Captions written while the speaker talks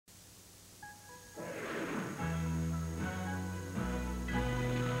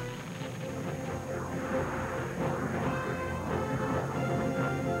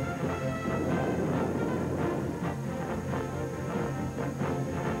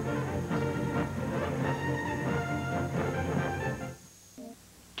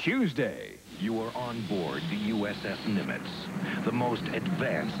Tuesday. You are on board the USS Nimitz, the most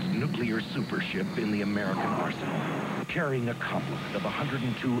advanced nuclear supership in the American arsenal, carrying a complement of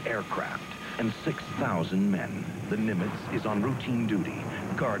 102 aircraft and 6,000 men. The Nimitz is on routine duty,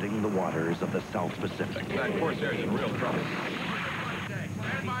 guarding the waters of the South Pacific. That Corsair's in real trouble.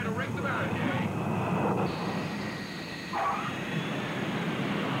 Stand by to ring the bell.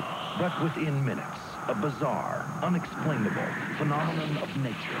 But within minutes, a bizarre, unexplainable phenomenon of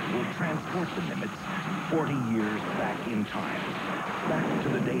nature will transport the Nimitz 40 years back in time. Back to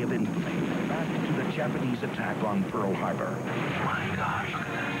the day of infamy. Back to the Japanese attack on Pearl Harbor. My gosh, look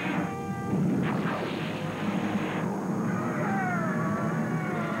at that.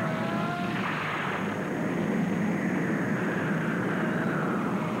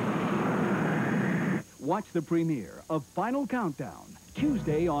 Watch the premiere of Final Countdown,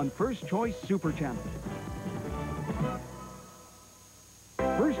 Tuesday on First Choice Super Channel.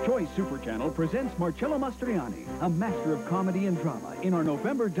 First Choice Super Channel presents Marcello Mastroianni, a master of comedy and drama, in our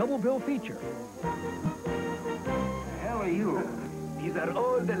November double bill feature. How are you? These are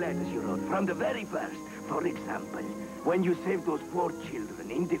all the letters you wrote from the very first. For example, when you saved those poor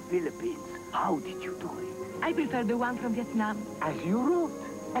children in the Philippines, how did you do it? I prefer the one from Vietnam. As you wrote,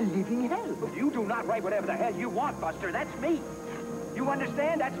 a living hell. You do not write whatever the hell you want, Buster. That's me. You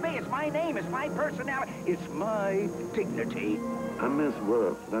understand? That's me. It's my name. It's my personality. It's my dignity. A man's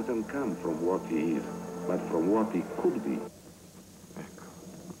worth doesn't come from what he is, but from what he could be. Ecco.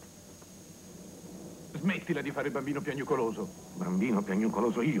 Smettila di fare il bambino piagnucoloso. Bambino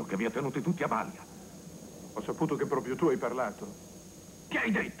piagnucoloso io, che vi ha tenuti tutti a balla. Ho saputo che proprio tu hai parlato. Che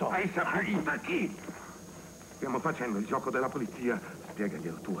hai detto? Hai saputo da chi? Stiamo facendo il gioco della polizia.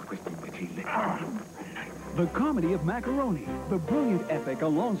 Spiegaglielo tu a questo imbecille. The Comedy of Macaroni, the brilliant epic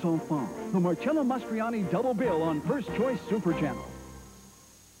Allons Enfants, the Marcello Mastroianni double bill on First Choice Super Channel.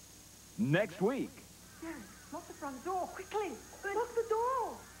 Next week. Jerry, lock the front door, quickly. Lock the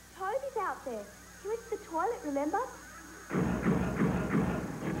door. Toby's out there. He went to the toilet, remember?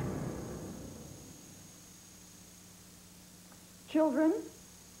 Children,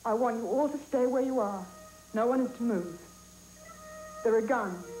 I want you all to stay where you are. No one is to move. There are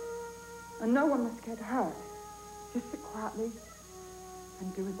guns, and no one must get hurt. Just sit quietly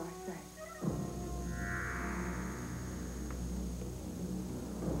and do as I say.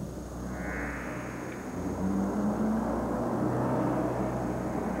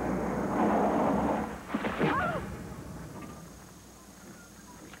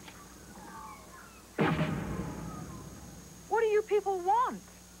 What do you people want?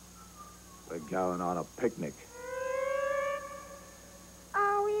 We're going on a picnic.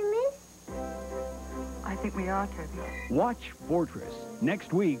 I think we are, Toby. Watch Fortress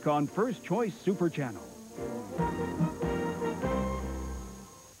next week on First Choice Super Channel.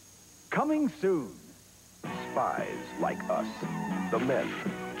 Coming soon. Spies Like Us. The Men,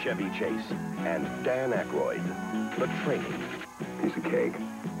 Chevy Chase, and Dan Aykroyd. The Training. Piece of cake.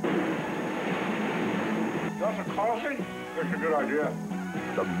 Dr. Carlson? That's a good idea.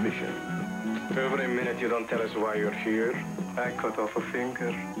 The Mission. Every minute you don't tell us why you're here, I cut off a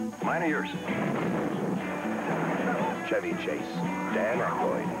finger. Mine or yours? Chevy Chase, Dan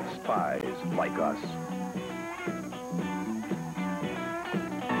Aykroyd, Spies Like Us.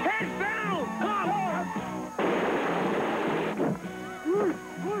 Heads down!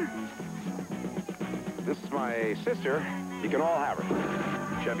 This is my sister. You can all have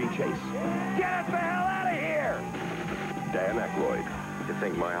her. Chevy Chase, Get us the hell out of here! Dan Aykroyd. You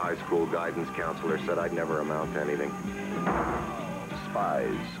think my high school guidance counselor said I'd never amount to anything?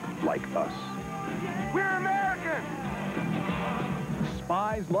 Spies Like Us. We're American!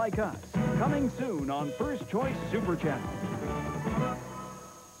 Spies Like Us, coming soon on First Choice Super Channel.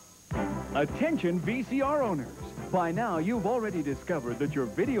 Attention VCR owners. By now, you've already discovered that your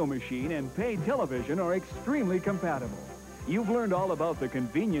video machine and paid television are extremely compatible. You've learned all about the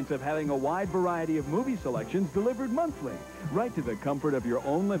convenience of having a wide variety of movie selections delivered monthly, right to the comfort of your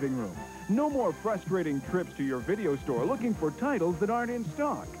own living room. No more frustrating trips to your video store looking for titles that aren't in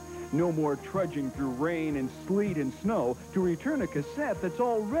stock. No more trudging through rain and sleet and snow to return a cassette that's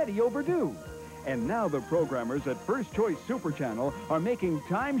already overdue. And now the programmers at First Choice Super Channel are making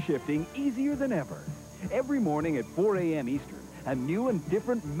time shifting easier than ever. Every morning at 4 a.m. Eastern, a new and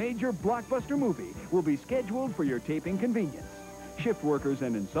different major blockbuster movie will be scheduled for your taping convenience. Shift workers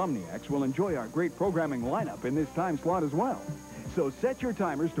and insomniacs will enjoy our great programming lineup in this time slot as well. So set your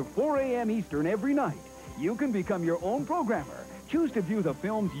timers to 4 a.m. Eastern every night. You can become your own programmer. Choose to view the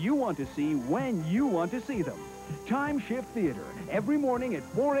films you want to see when you want to see them. Time Shift Theater, every morning at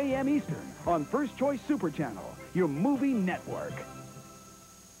 4 a.m. Eastern on First Choice Super Channel, your movie network.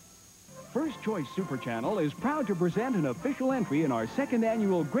 First Choice Super Channel is proud to present an official entry in our second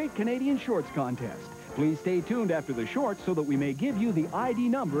annual Great Canadian Shorts Contest. Please stay tuned after the shorts so that we may give you the ID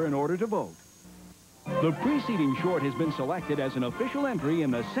number in order to vote. The preceding short has been selected as an official entry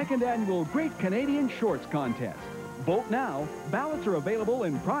in the second annual Great Canadian Shorts Contest. Vote now. Ballots are available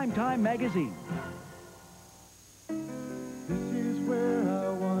in Primetime Magazine. This is where I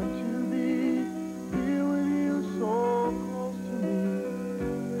want to be with you so close to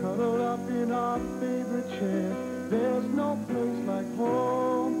me, cuddled up in our favorite chair. There's no place like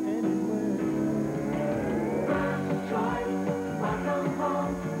home anywhere. First choice, welcome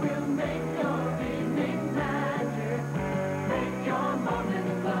home. We'll make your evening magic, make your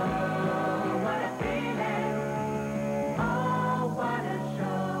morning glow. What a feeling, oh, what a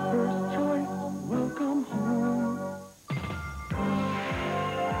show. First choice, welcome home.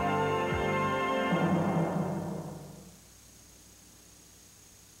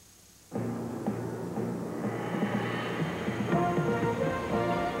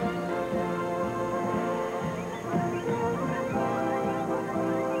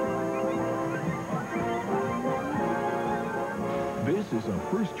 This is a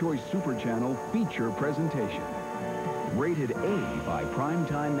First Choice Super Channel feature presentation. Rated A by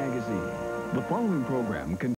Primetime Magazine. The following program